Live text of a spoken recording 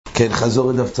כן,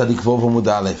 חזור דף צדיק ו' עמוד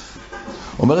א'.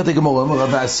 אומרת הגמרא, אומר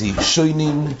רבי,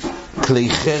 שוינין כלי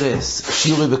חרס,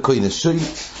 שיעורי וכוינס.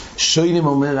 שוינין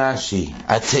אומר רש"י,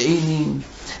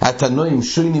 התנועים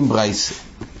שוינין ברייסה.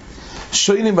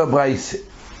 שוינין בברייסה.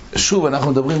 שוב,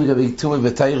 אנחנו מדברים לגבי תומא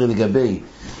ותיירה, לגבי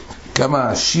כמה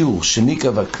השיעור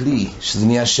שניקב הכלי, שזה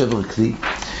נהיה שבר כלי,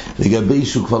 לגבי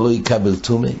שהוא כבר לא יקבל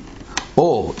תומא,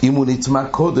 או אם הוא נטמע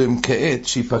קודם כעת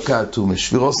שיפקע התומא,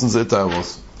 שבירוסן זה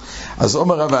תארוס. אז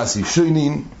אומר רבי,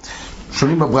 שוינין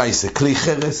בברייסה, כלי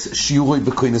חרס, שיעורי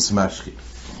בכוינס משקה.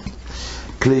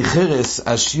 כלי חרס,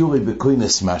 השיעורי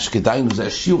בכוינס משקה, דיינו, זה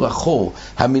השיעור החור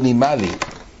המינימלי,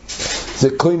 זה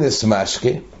כוינס משקה,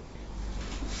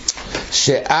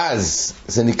 שאז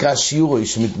זה נקרא שיעורי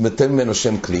שמתמתן ממנו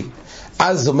שם כלי.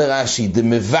 אז אומר רש"י,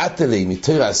 דמבטלי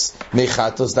מתרס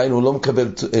מיכתוס, דיינו, הוא לא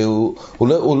מקבל,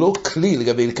 הוא לא כלי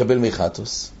לגבי לקבל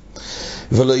מיכתוס.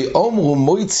 ולא יאמרו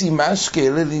מויצי משקה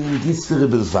אלא לנגיסטרי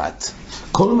בלבד.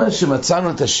 כל מה שמצאנו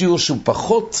את השיעור שהוא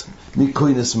פחות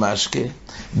מכוינס משקה,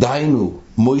 דיינו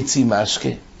מויצי משקה,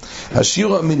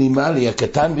 השיעור המינימלי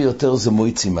הקטן ביותר זה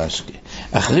מויצי משקה,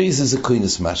 אחרי זה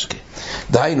כוינס משקה.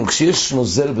 דיינו, כשיש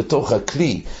נוזל בתוך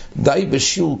הכלי, די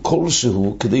בשיעור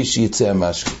כלשהו כדי שיצא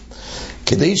המשקה.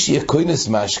 כדי שיהיה כוינס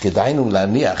משקה, דיינו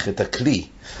להניח את הכלי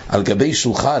על גבי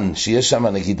שולחן שיש שם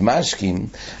נגיד משקים,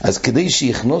 אז כדי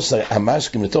שיכנוס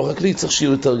המשקים לתוך הכלי צריך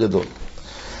שיעור יותר גדול.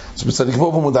 אז בצדיק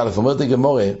ו' עמוד א', אומרת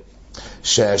הגמרא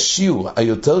שהשיעור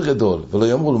היותר גדול, ולא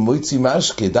יאמרו למויצי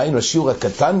משקה, דיינו השיעור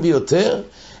הקטן ביותר,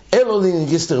 אלו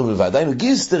לנגיסטרי בלבד. דיינו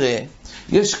גיסטרי,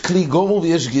 יש כלי גומר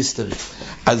ויש גיסטרי.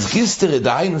 אז גיסטרי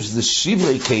דיינו שזה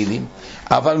שברי כלים,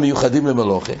 אבל מיוחדים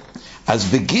למלוכה. אז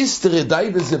בגיסטרי די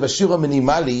בזה בשיעור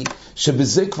המינימלי,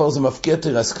 שבזה כבר זה מפקיע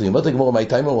תרס כלי. אומרת הגמרא, מי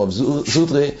תימר רב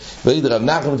זוטרי, ואיד רב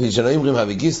נחמן, ושאנו אומרים,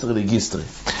 הביא גיסטרי לגיסטרי.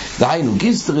 דיינו,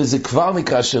 גיסטרי זה כבר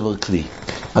נקרא שבר כלי.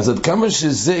 אז עד כמה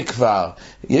שזה כבר,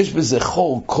 יש בזה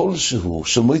חור כלשהו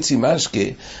של מויצי משקה,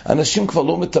 אנשים כבר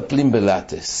לא מטפלים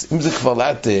בלטס. אם זה כבר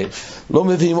לטה, לא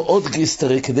מביאים עוד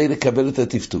גיסטרי כדי לקבל את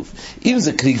הטפטוף. אם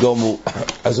זה כלי גומו,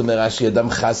 אז אומר רש"י, אדם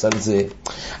חס על זה.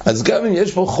 אז גם אם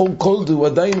יש פה חור כלשהו, הוא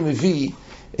עדיין מביא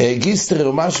גיסטרי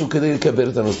או משהו כדי לקבל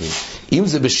את הנוזלים. אם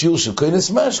זה בשיעור של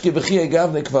כוינס משקה, בכי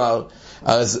אגבנה כבר,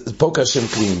 אז פה כשם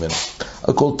כלי ממנו.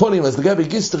 על כל פונים, אז לגבי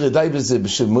גיסטרי די בזה,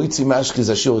 בשמויצי משקה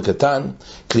זה השיעור הקטן,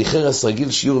 כלי חרס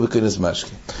רגיל שיעור בכוינס משקה.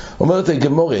 אומרת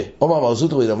הגמרא, אומר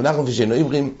מרזות רואי, אבל אנחנו כשאנו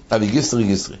אומרים, אבי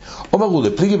גיסטרי. אומרו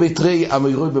לפליגי בית רי,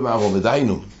 אמרוי במערוב,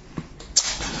 דיינו.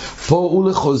 פה הוא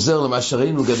לחוזר למה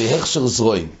שראינו לגבי הכשר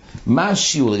זרועים. מה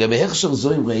השיעור? לגבי הכשר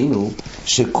זרועים ראינו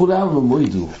שכולם לא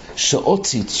מוידו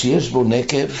שאוציץ שיש בו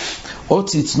נקב,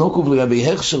 אוציץ נוקוב לגבי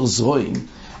הכשר זרועים,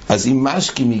 אז אם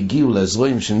משקים הגיעו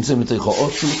לזרועים שנמצאים בתוכו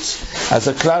אוציץ, אז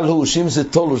הכלל הוא שאם זה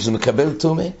תולו שזה מקבל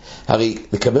תומה, הרי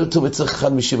לקבל תומה צריך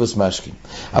אחד משבס משקים.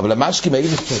 אבל המשקים האלה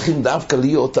צריכים דווקא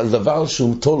להיות על דבר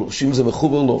שהוא תולו, שאם זה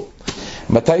מחובר לו.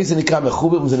 מתי זה נקרא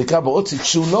מחובר? זה נקרא באוציץ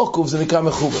שהוא נוקוב, זה נקרא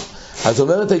מחובר. אז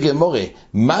אומרת הגמרא,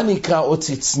 מה נקרא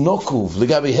אוציץ נוקוב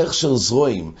לגבי הכשר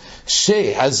זרועים,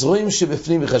 שהזרועים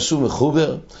שבפנים יחשו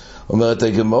מחובר? אומרת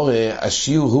הגמרא,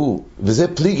 השיעור הוא, וזה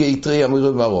פליגי יתרי אמרו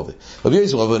במערובה. רבי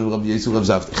יסור רב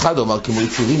זבת, אחד אומר כמו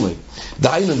יצירימון,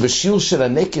 דהיינו בשיעור של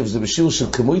הנקב, זה בשיעור של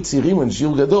כמו יצירימון,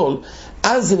 שיעור גדול,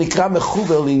 אז זה נקרא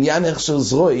מחובר לעניין הכשר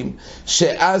זרועים,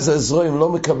 שאז הזרועים לא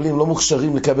מקבלים, לא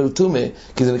מוכשרים לקבל תומה,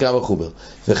 כי זה נקרא מחובר.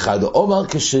 ואחד אומר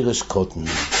כשרש קוטן,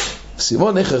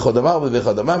 סימון הכרח עוד אמר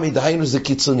ובאחד אמר מדהיינו זה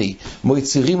קיצוני,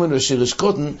 מויצירים לנו שרש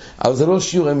קוטן, אבל זה לא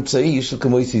שיעור אמצעי של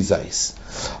כמו יצי זייס.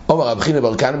 אומר רב חינה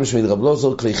בר כהנא בשמי רב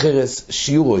לוזור, כלי חרס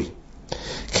שיעורוי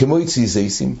כמו יצי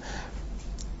זייסים,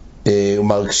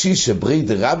 ומרגשי שברי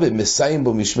דרבי מסיים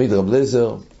בו משמי רב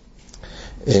לזר,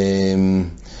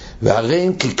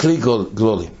 והראים ככלי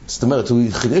גלולים. זאת אומרת, הוא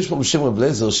חידש פה בשם רב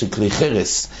לזר שכלי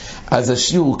חרס, אז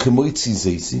השיעור כמו יצי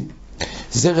זייסים,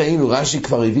 זה ראינו, רש"י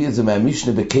כבר הביא את זה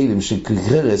מהמשנה בכלים של כלי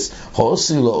חרס,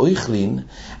 האוסרי לא אויכלין,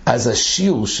 אז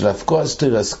השיעור של הפקועס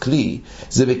תרס כלי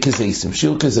זה בכזייסים,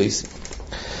 שיעור כזייסים.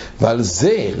 ועל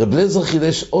זה רב לזר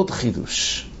חידש עוד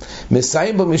חידוש.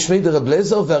 מסיים במשמי דרב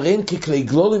לזר והראים ככלי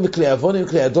גלולים וכלי עוונים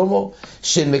וכלי אדומו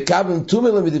שמקבלים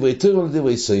תומר למדברי תורה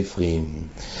ולדברי סופרים.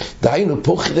 דהיינו,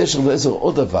 פה חידש רב לזר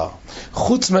עוד דבר.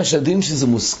 חוץ מהשדין שזה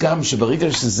מוסכם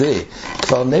שברגע שזה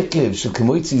כבר נקב של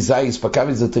כמו יצי זייס פקע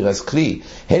וזה תרס כלי,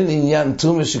 אין לעניין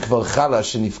תומר שכבר חלה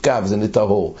שנפקע וזה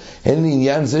נטהור, אין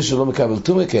לעניין זה שלא מקבל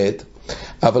תומר כעת,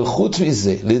 אבל חוץ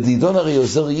מזה, לדידון הרי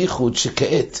עוזר ייחוד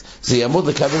שכעת זה יעמוד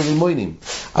לקבל רימוינים.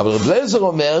 אבל רב לזר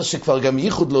אומר שכבר גם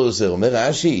ייחוד לא עוזר. אומר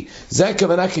רש"י, זה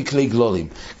הכוונה ככלי גלולים.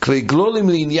 כלי גלולים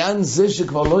לעניין זה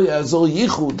שכבר לא יעזור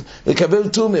ייחוד לקבל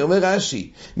תומה. אומר רש"י,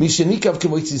 מי שניקב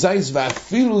כמו יצי זייס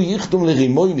ואפילו ייחדום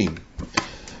לרימוינים.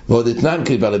 ועוד אתנן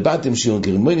כלי בעלי בתים שיון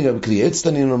כרימוני גם כלי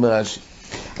אצטנין אומר רש"י.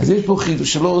 אז יש פה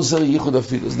חידוש שלא עוזר ייחוד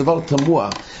אפילו, זה דבר תמוה.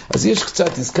 אז יש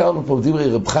קצת, הזכרנו פה דברי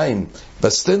רב חיים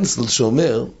בסטנצל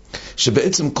שאומר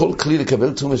שבעצם כל כלי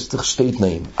לקבל תרומה צריך שתי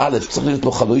תנאים. א', צריך להיות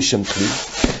לו חלוי שם כלי,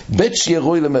 ב', שיהיה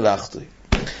רוי למלאכתוי.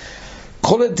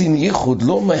 כל הדין ייחוד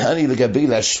לא מהני לגבי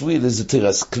להשוויע לזה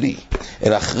תרס כלי,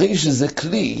 אלא אחרי שזה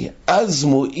כלי, אז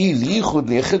מועיל ייחוד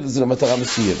לייחד את זה למטרה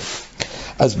מסוימת.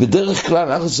 אז בדרך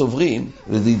כלל אנחנו סוברים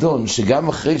לדידון שגם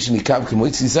אחרי שנקב כמו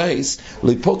יצי זייס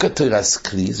לא יפוק התרס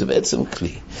כלי, זה בעצם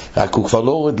כלי, רק הוא כבר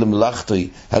לא יורד למלאכתוי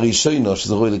הראשונו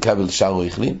שזה רואי לקבל שאר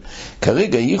רויכלין.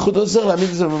 כרגע ייחוד עוזר להעמיד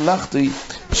את זה למלאכתוי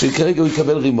שכרגע הוא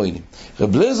יקבל רימוינים.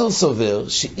 רב לזר סובר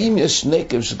שאם יש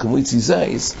נקב של כמו יצי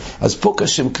זייס אז פוק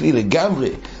השם כלי לגמרי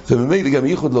וממילא גם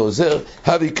ייחוד לא עוזר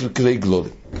הביא כלי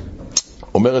גלולים.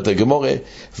 אומרת הגמורה,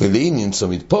 ולעניין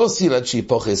צומת פוסיל עד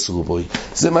שיפוחס רובוי.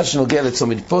 זה מה שנוגע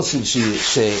לצומת פוסיל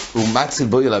שהוא מציל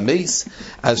בו אל המייס,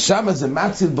 אז שם זה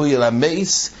מציל בו אל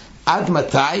המייס עד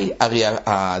מתי? הרי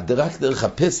רק דרך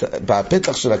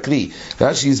הפתח של הכלי,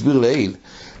 רש"י הסביר לעיל,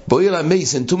 בו אל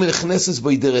המייס אין תומי נכנסת בו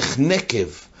דרך נקב,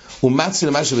 הוא מציל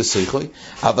משהו בסייכוי,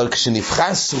 אבל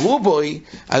כשנפחס רובוי,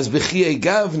 אז בחיי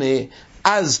גבנה,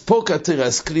 אז פוקה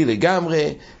תרס כלי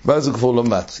לגמרי, ואז הוא כבר לא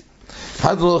מציל.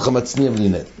 אחד לא לך מצניע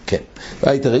ולינד, כן.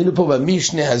 ראינו פה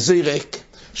במשנה הזוירק,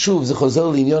 שוב זה חוזר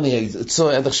לעניון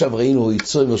היצוע, עד עכשיו ראינו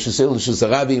היצוע מרשוסי לרשוס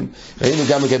הרבים, ראינו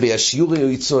גם לגבי השיעורי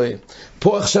היצוע,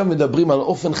 פה עכשיו מדברים על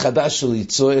אופן חדש של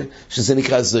היצוע, שזה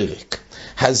נקרא זוירק.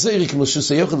 הזוירק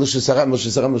מרשוס היוחד לרשוס הרב,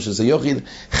 מרשוס הרב מרשוס היוחד,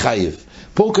 חייב.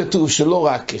 פה כתוב שלא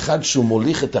רק אחד שהוא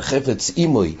מוליך את החפץ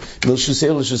אימוי מרשוסי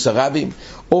לרשוס הרבים,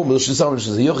 או מרשוס הרב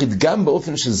מרשוס היוחד, גם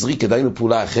באופן של זריק, עדיין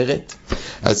פעולה אחרת,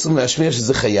 אז צריכים להשמיע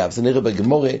שזה חייב. זה נראה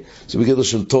בגמורה, זה בגדר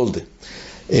של תולדה.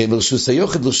 מרשוס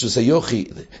היוחד, לרשוס היוחד,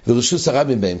 ורשוס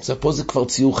הרבים באמצע, פה זה כבר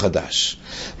ציור חדש.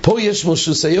 פה יש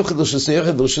מרשוס היוחד, לרשוס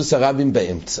היוחד, ורשוס הרבים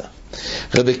באמצע.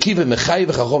 רבי עקיבא מחי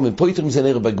וחכמים, פה יותר מזה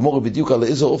נראה בגמורה בדיוק על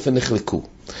איזה אופן נחלקו.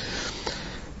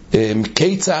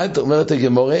 כיצד, אומרת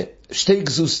הגמורה, שתי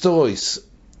גזוסטרויס,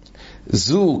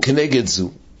 זו כנגד זו.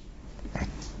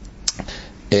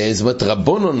 זאת אומרת,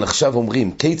 רבונון עכשיו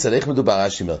אומרים, כיצד, איך מדובר?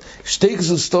 רש"י אומר, שתי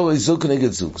גזוסטרויס זו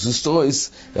כנגד זו.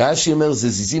 גזוסטרויס, רש"י אומר, זה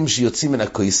זיזים שיוצאים מן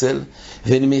הכויסל,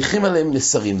 ונמייחים עליהם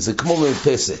נסרים, זה כמו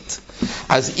מרפסת.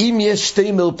 אז אם יש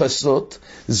שתי מרפסות,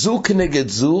 זו כנגד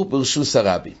זו ברשוס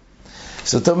הרבים.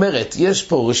 זאת אומרת, יש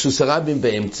פה רשוס הרבים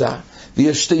באמצע,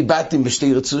 ויש שתי בתים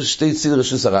שתי ציר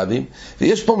רשוס הרבים,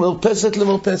 ויש פה מרפסת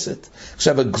למרפסת.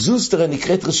 עכשיו, הגזוסטרה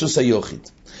נקראת רשוס היוחד.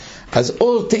 אז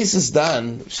או תייסס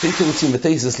דן, שתי תירוצים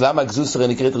בתייסס, למה הגזוסטרה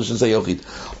נקראת רשוס היוחד?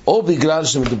 או בגלל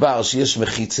שמדובר שיש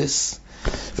מחיצס,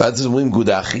 ואז אומרים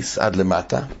גודחיס עד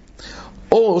למטה,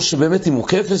 או שבאמת אם הוא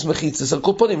כפס מחיצס, על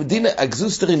כל פנים, דין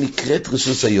הגזוסטרה נקראת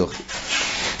רשוס היוחד.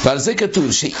 ועל זה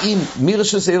כתוב שאם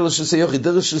מרשוס היוחד לרשוס היוחד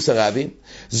דרשוס הרבים,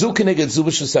 זו כנגד זו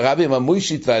ברשוס הרבים,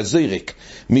 המוישית והזוירק,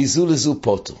 מזו לזו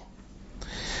פוטו.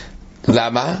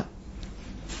 למה?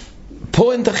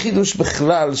 פה אין את החידוש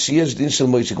בכלל שיש דין של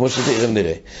מוישה, כמו שתראה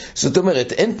נראה. זאת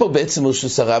אומרת, אין פה בעצם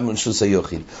מרשוס הרב מרשוס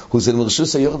היוחד. הוא זה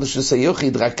מרשוס היוחד מרשוס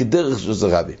היוחד רק דרך רשוס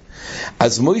הרבים.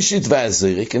 אז מוישית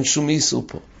והזוירק אין שום איסור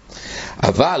פה.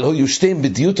 אבל הוא יושתים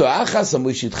בדיוטו האחס,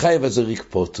 המוישית חי והזוירק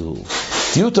פוטו.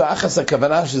 דיוטו האחס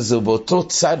הכוונה שזה באותו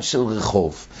צד של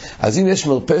רחוב. אז אם יש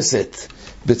מרפסת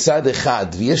בצד אחד,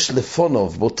 ויש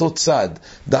לפונוב באותו צד,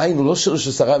 דהיינו לא של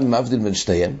רשוס הרבים מבדיל בין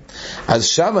שניהם, אז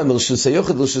שם מרשוס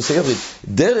היוחד לרשוס היוחד,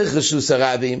 דרך רשוס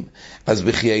הרבים, אז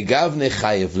בחיי גבנה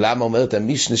חייב. למה אומרת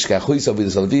המשנה שכך חויס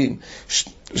עבודת הלווים?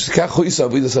 שכך חויס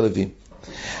עבודת הלווים.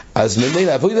 אז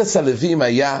ממילא עבודת הלווים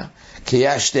היה כי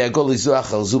היה שתי עגול לזו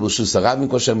אחר זו ברשוס הרבים,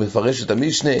 כמו שמפרש את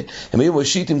המשנה, הם היו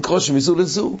מושיטים קרושים מזו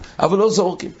לזו, אבל לא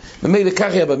זורקים. ממילא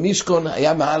כך היה במשכון,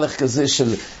 היה מהלך כזה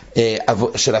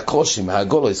של הקרושים,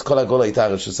 העגולוס, כל העגול הייתה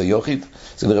רשוס היוחד,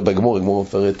 זה נראה בגמור, הגמור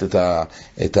מפרט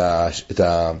את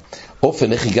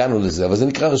האופן איך הגענו לזה, אבל זה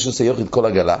נקרא רשוס היוחד כל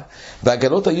עגלה,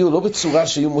 והעגלות היו לא בצורה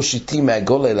שהיו מושיטים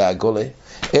מהעגולה אל העגולה,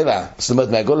 אלא, זאת אומרת,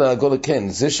 מהעגולה לעגולה כן,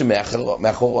 זה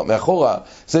שמאחורה,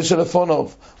 זה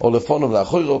שלפונוב, או לפונוב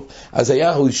לאחורוב, אז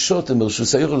היה הוישות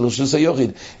מרשוס היוחד לרשוס היוחד,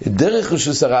 דרך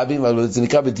רשוס הרבים, אבל זה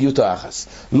נקרא בדיוטו האחס,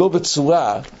 לא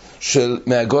בצורה של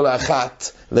מהעגולה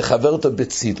אחת, לחבר אותו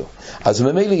בצידו. אז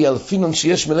ממילא ילפינון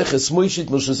שיש מלאכס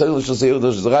מוישית מרשוס היוחד לרשוס היוחד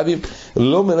לרשוס הרבים,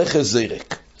 לא מלאכס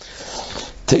זירק.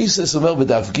 תייסס אומר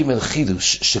בדף ג'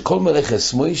 חידוש, שכל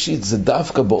מלאכס מוישית זה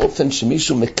דווקא באופן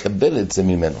שמישהו מקבל את זה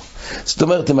ממנו. זאת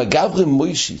אומרת, אם הגבר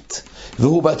מוישית,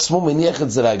 והוא בעצמו מניח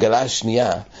את זה לעגלה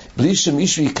השנייה, בלי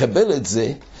שמישהו יקבל את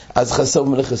זה, אז חסר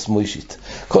מלאכס מוישית.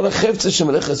 כל החפצה של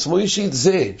מלאכס מוישית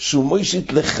זה שהוא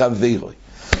מוישית לחברוי.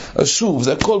 אז שוב,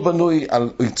 זה הכל בנוי על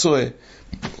יצוע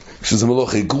שזה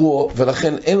מלוכי גרוע,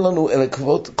 ולכן אין לנו אלא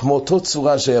כמו אותו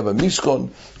צורה שהיה במשכון,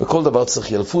 וכל דבר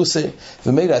צריך ילפוסה,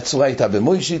 ומילא הצורה הייתה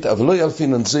במוישית, אבל לא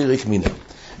ילפין נזיריק מינה.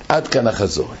 עד כאן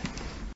החזור.